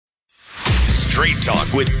Straight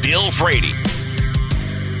Talk with Bill Frady.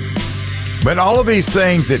 But all of these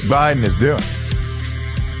things that Biden is doing,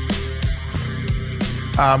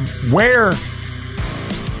 where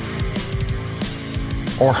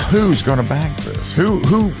or who's going to back for this?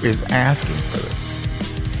 Who is asking for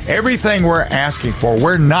this? Everything we're asking for,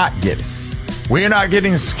 we're not getting. We're not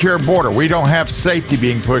getting a secure border. We don't have safety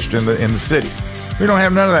being pushed in the cities. We don't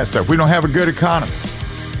have none of that stuff. We don't have a good economy.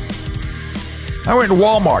 I went to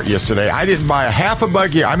Walmart yesterday. I didn't buy a half a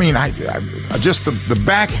buggy. I mean, I just the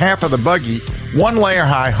back half of the buggy, one layer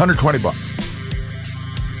high, $120.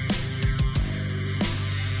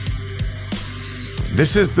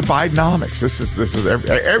 This is the Bidenomics. This is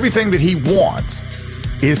everything that he wants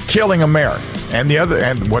is killing America.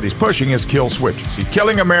 And what he's pushing is kill switches. He's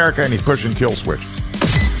killing America and he's pushing kill switches.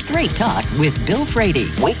 Straight Talk with Bill Frady.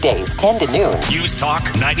 Weekdays 10 to noon. News Talk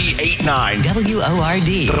 98.9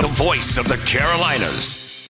 WORD. The voice of the Carolinas.